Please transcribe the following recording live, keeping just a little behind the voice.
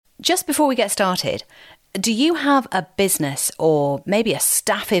Just before we get started, do you have a business or maybe a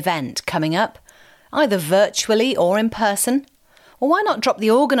staff event coming up, either virtually or in person? Well, why not drop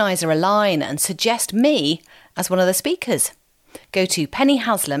the organiser a line and suggest me as one of the speakers? Go to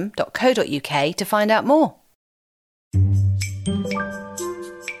pennyhaslam.co.uk to find out more.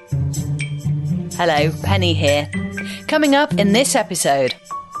 Hello, Penny here. Coming up in this episode,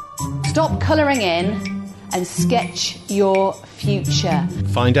 stop colouring in and sketch your future.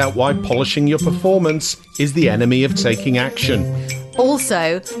 Find out why polishing your performance is the enemy of taking action.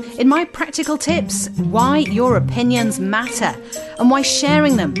 Also, in my practical tips, why your opinions matter and why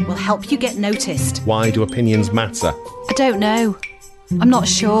sharing them will help you get noticed. Why do opinions matter? I don't know. I'm not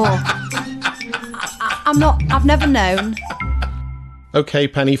sure. I've never known. OK,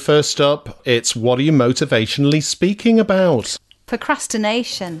 Penny, first up, it's what are you motivationally speaking about?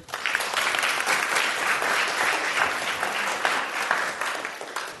 Procrastination.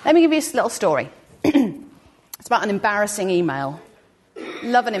 Let me give you a little story. It's about an embarrassing email.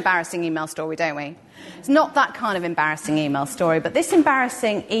 Love an embarrassing email story, don't we? It's not that kind of embarrassing email story, but this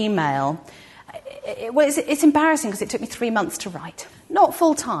embarrassing email, it's embarrassing because it took me 3 months to write. Not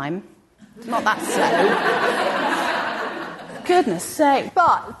full time, not that slow. Goodness sake,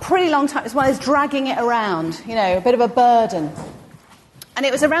 but pretty long time as well as dragging it around, a bit of a burden. And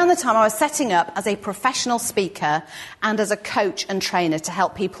it was around the time I was setting up as a professional speaker and as a coach and trainer to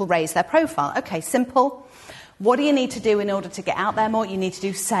help people raise their profile. Okay, simple. What do you need to do in order to get out there more? You need to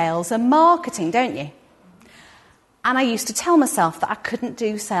do sales and marketing, don't you? And I used to tell myself that I couldn't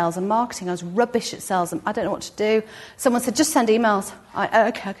do sales and marketing. I was rubbish at sales and I don't know what to do. Someone said, just send emails.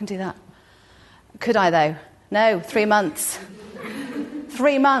 Okay, I can do that. Could I, though? No, 3 months.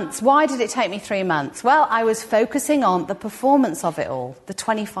 3 months. Why did it take me 3 months? Well, I was focusing on the performance of it all, the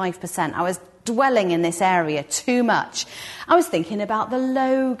 25%. I was dwelling in this area too much. I was thinking about the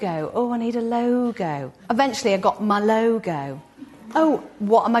logo. Oh, I need a logo. Eventually, I got my logo. Oh,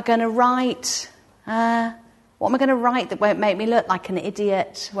 what am I going to write? What am I going to write that won't make me look like an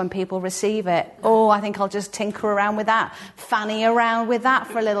idiot when people receive it? Oh, I think I'll just tinker around with that, fanny around with that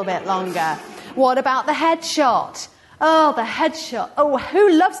for a little bit longer. What about the headshot? Oh, the headshot. Oh,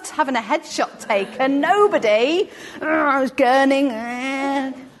 who loves having a headshot taken? Nobody. I was gurning.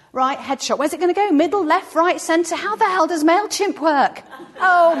 Right, headshot. Where's it going to go? Middle, left, right, centre? How the hell does MailChimp work?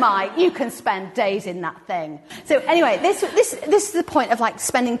 Oh my, you can spend days in that thing. So anyway, this is the point of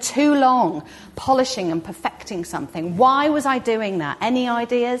spending too long polishing and perfecting something. Why was I doing that? Any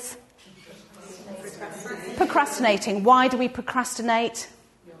ideas? Procrastinating. Why do we procrastinate?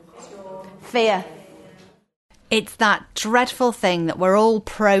 Fear. It's that dreadful thing that we're all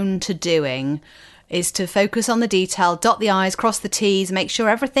prone to doing, is to focus on the detail, dot the I's, cross the T's, make sure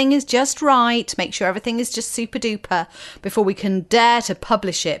everything is just right, make sure everything is just super duper before we can dare to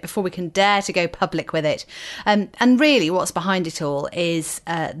publish it, before we can dare to go public with it. And really what's behind it all is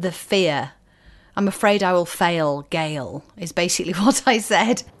the fear. I'm afraid I will fail, Gail, is basically what I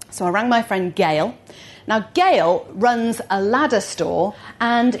said. So I rang my friend Gail. Now, Gail runs a ladder store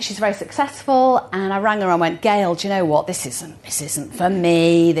and she's very successful, and I rang her and went, Gail, do you know what? This isn't for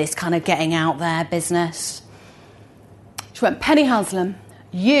me, this kind of getting out there business. She went, Penny Haslam,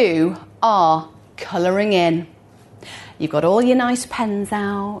 you are colouring in. You've got all your nice pens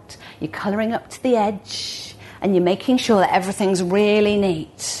out, you're colouring up to the edge, and you're making sure that everything's really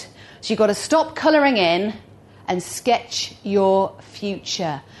neat. So you've got to stop colouring in and sketch your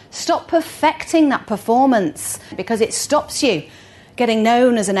future. Stop perfecting that performance because it stops you getting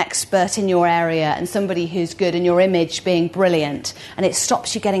known as an expert in your area and somebody who's good, and your image being brilliant, and it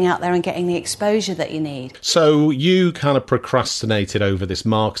stops you getting out there and getting the exposure that you need. So you kind of procrastinated over this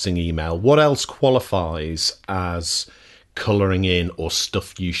marketing email. What else qualifies as colouring in or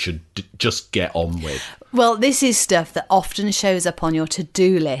stuff you should just get on with? Well, this is stuff that often shows up on your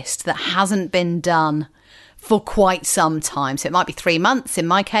to-do list that hasn't been done for quite some time. So it might be 3 months in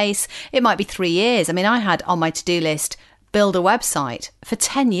my case, it might be 3 years. I mean, I had on my to-do list, build a website for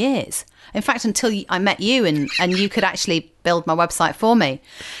 10 years. In fact, until I met you and you could actually build my website for me.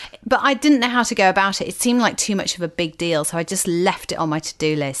 But I didn't know how to go about it. It seemed like too much of a big deal, so I just left it on my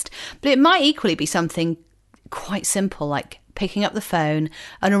to-do list. But it might equally be something quite simple, like picking up the phone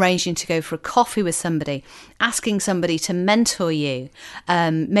and arranging to go for a coffee with somebody, asking somebody to mentor you,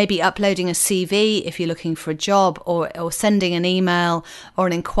 maybe uploading a CV if you're looking for a job, or sending an email or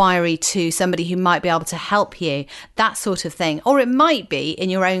an inquiry to somebody who might be able to help you, that sort of thing. Or it might be in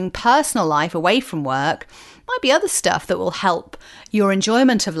your own personal life away from work. Might be other stuff that will help your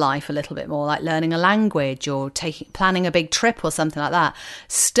enjoyment of life a little bit more, like learning a language or planning a big trip or something like that.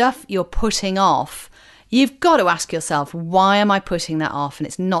 Stuff you're putting off. You've got to ask yourself, why am I putting that off? And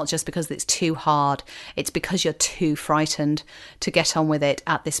it's not just because it's too hard. It's because you're too frightened to get on with it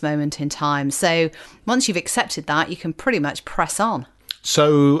at this moment in time. So once you've accepted that, you can pretty much press on.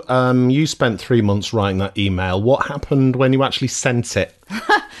 So you spent 3 months writing that email. What happened when you actually sent it?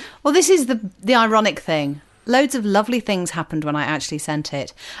 Well, this is the ironic thing. Loads of lovely things happened when I actually sent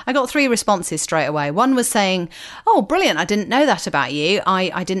it. I got 3 responses straight away. One was saying, oh, brilliant, I didn't know that about you.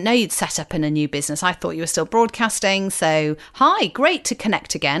 I didn't know you'd set up in a new business. I thought you were still broadcasting. So, hi, great to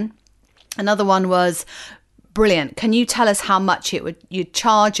connect again. Another one was, brilliant. Can you tell us how much you'd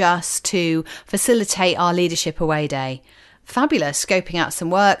charge us to facilitate our Leadership Away Day? Fabulous, scoping out some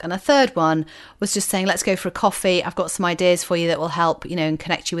work. And a third one was just saying, let's go for a coffee. I've got some ideas for you that will help, and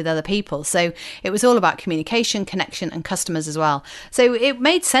connect you with other people. So it was all about communication, connection, and customers as well. So it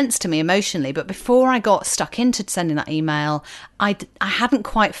made sense to me emotionally. But before I got stuck into sending that email, I hadn't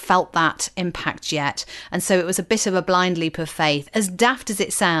quite felt that impact yet. And so it was a bit of a blind leap of faith. As daft as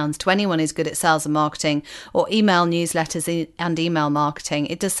it sounds to anyone who's good at sales and marketing or email newsletters and email marketing,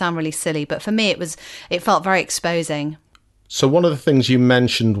 it does sound really silly. But for me, it felt very exposing. So one of the things you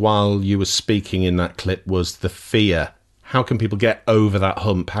mentioned while you were speaking in that clip was the fear. How can people get over that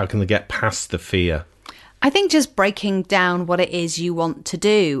hump? How can they get past the fear? I think just breaking down what it is you want to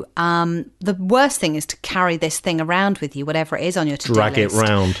do. The worst thing is to carry this thing around with you, whatever it is on your to-do list.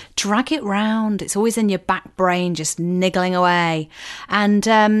 Drag it round. It's always in your back brain, just niggling away. And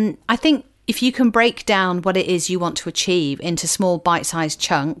I think if you can break down what it is you want to achieve into small bite-sized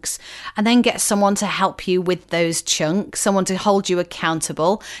chunks and then get someone to help you with those chunks, someone to hold you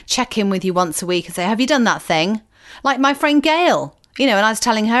accountable, check in with you once a week and say, have you done that thing? Like my friend Gail, and I was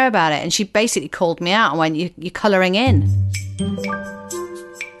telling her about it and she basically called me out and went, you're colouring in.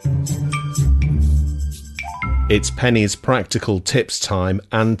 It's Penny's practical tips time,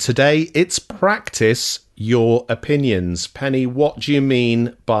 and today it's practice your opinions. Penny, what do you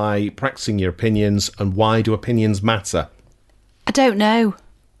mean by practicing your opinions, and why do opinions matter? I don't know.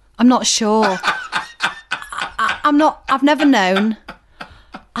 I'm not sure. I've never known.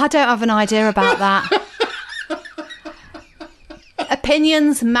 I don't have an idea about that.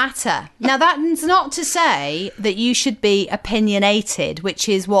 Opinions matter. Now, that's not to say that you should be opinionated, which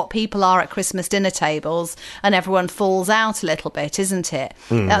is what people are at Christmas dinner tables and everyone falls out a little bit, isn't it?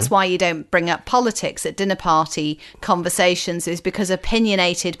 Mm. That's why you don't bring up politics at dinner party conversations, is because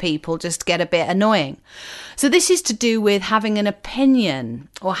opinionated people just get a bit annoying. So this is to do with having an opinion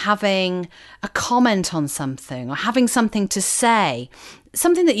or having a comment on something or having something to say,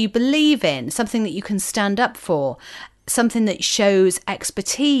 something that you believe in, something that you can stand up for, something that shows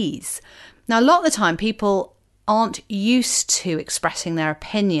expertise. Now, a lot of the time, people aren't used to expressing their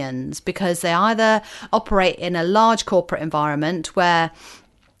opinions because they either operate in a large corporate environment where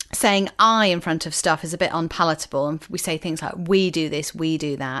saying I in front of stuff is a bit unpalatable, and we say things like we do this, we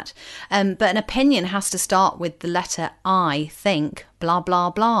do that. But an opinion has to start with the letter I, think, blah, blah,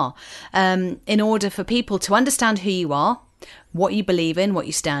 blah, in order for people to understand who you are, what you believe in, what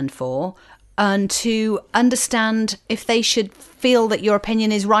you stand for, and to understand if they should feel that your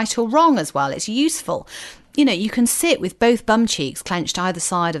opinion is right or wrong as well. It's useful. You can sit with both bum cheeks clenched either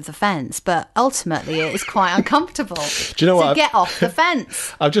side of the fence, but ultimately it is quite uncomfortable. Do you know what? Get off the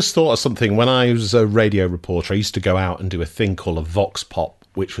fence. I've just thought of something. When I was a radio reporter, I used to go out and do a thing called a vox pop,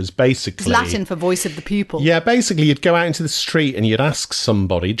 which was basically... It's Latin for voice of the people. Yeah, basically you'd go out into the street and you'd ask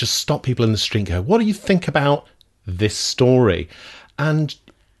somebody, just stop people in the street and go, what do you think about this story? And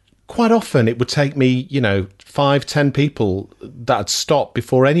quite often it would take me, 5-10 people that'd stop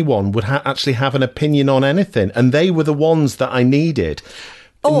before anyone would actually have an opinion on anything. And they were the ones that I needed.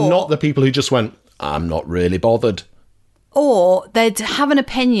 Not the people who just went, I'm not really bothered. Or they'd have an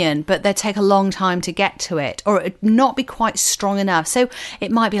opinion, but they'd take a long time to get to it, or it'd not be quite strong enough. So it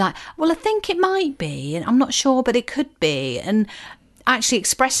might be like, well, I think it might be, and I'm not sure, but it could be. And actually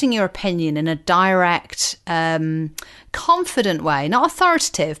expressing your opinion in a direct, confident way, not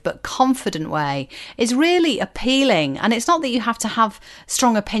authoritative, but confident way, is really appealing. And it's not that you have to have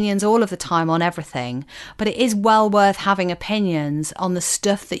strong opinions all of the time on everything, but it is well worth having opinions on the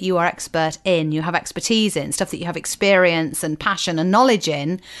stuff that you are expert in, you have expertise in, stuff that you have experience and passion and knowledge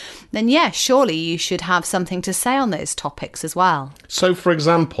in. Then yeah, surely you should have something to say on those topics as well. So for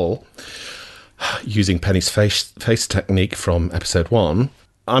example, using Penny's face technique from episode 1,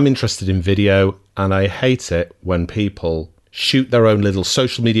 I'm interested in video and I hate it when people shoot their own little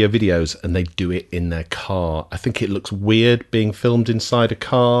social media videos and they do it in their car. I think it looks weird being filmed inside a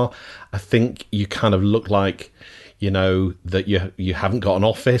car. I think you kind of look like, that you haven't got an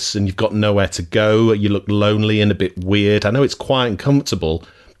office and you've got nowhere to go. You look lonely and a bit weird. I know it's quite uncomfortable,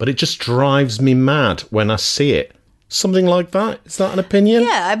 but it just drives me mad when I see it. Something like that? Is that an opinion?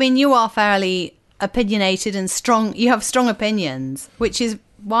 Yeah, I mean, you are fairly opinionated and strong. You have strong opinions, which is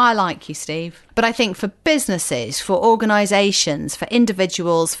why I like you, Steve. But I think for businesses, for organisations, for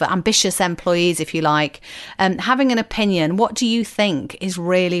individuals, for ambitious employees, if you like, having an opinion, what do you think is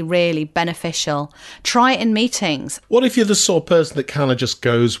really, really beneficial? Try it in meetings. What if you're the sort of person that kind of just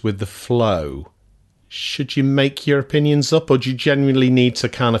goes with the flow? Should you make your opinions up, or do you genuinely need to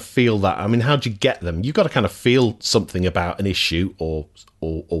kind of feel that? I mean, how do you get them? You've got to kind of feel something about an issue or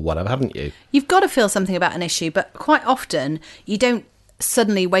whatever, haven't you? You've got to feel something about an issue, but quite often you don't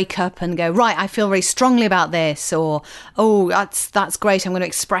suddenly wake up and go, right, I feel very strongly about this, or, oh, that's great, I'm going to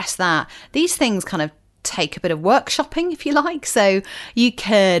express that. These things kind of take a bit of workshopping, if you like. So you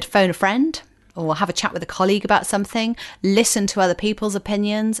could phone a friend or have a chat with a colleague about something, listen to other people's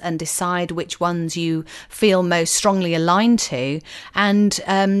opinions and decide which ones you feel most strongly aligned to, and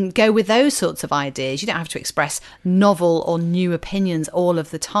go with those sorts of ideas. You don't have to express novel or new opinions all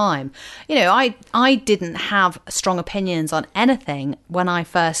of the time. You know, I didn't have strong opinions on anything when I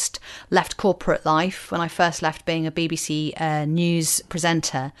first left corporate life, when I first left being a BBC news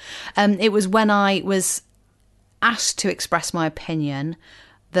presenter. It was when I was asked to express my opinion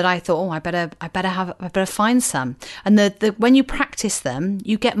that I thought, I better find some. And when you practice them,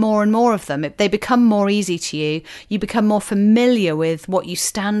 you get more and more of them. They become more easy to you. You become more familiar with what you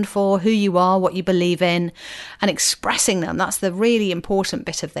stand for, who you are, what you believe in, and expressing them. That's the really important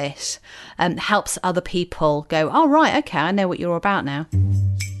bit of this. Helps other people go, oh, right, okay, I know what you're about now.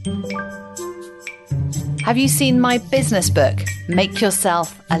 Have you seen my business book, Make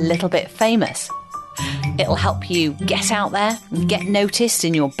Yourself a Little Bit Famous? It'll help you get out there and get noticed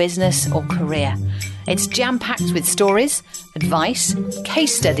in your business or career. It's jam-packed with stories, advice,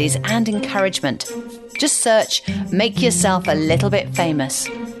 case studies and encouragement. Just search Make Yourself a Little Bit Famous.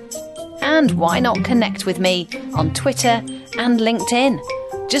 And why not connect with me on Twitter and LinkedIn?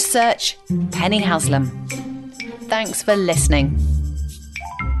 Just search Penny Haslam. Thanks for listening.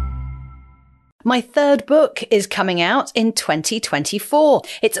 My third book is coming out in 2024.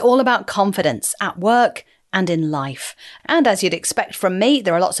 It's all about confidence at work and in life. And as you'd expect from me,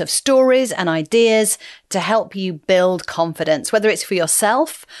 there are lots of stories and ideas to help you build confidence, whether it's for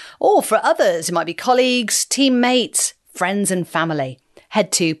yourself or for others. It might be colleagues, teammates, friends and family.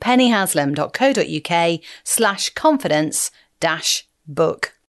 Head to pennyhaslam.co.uk/confidence-book.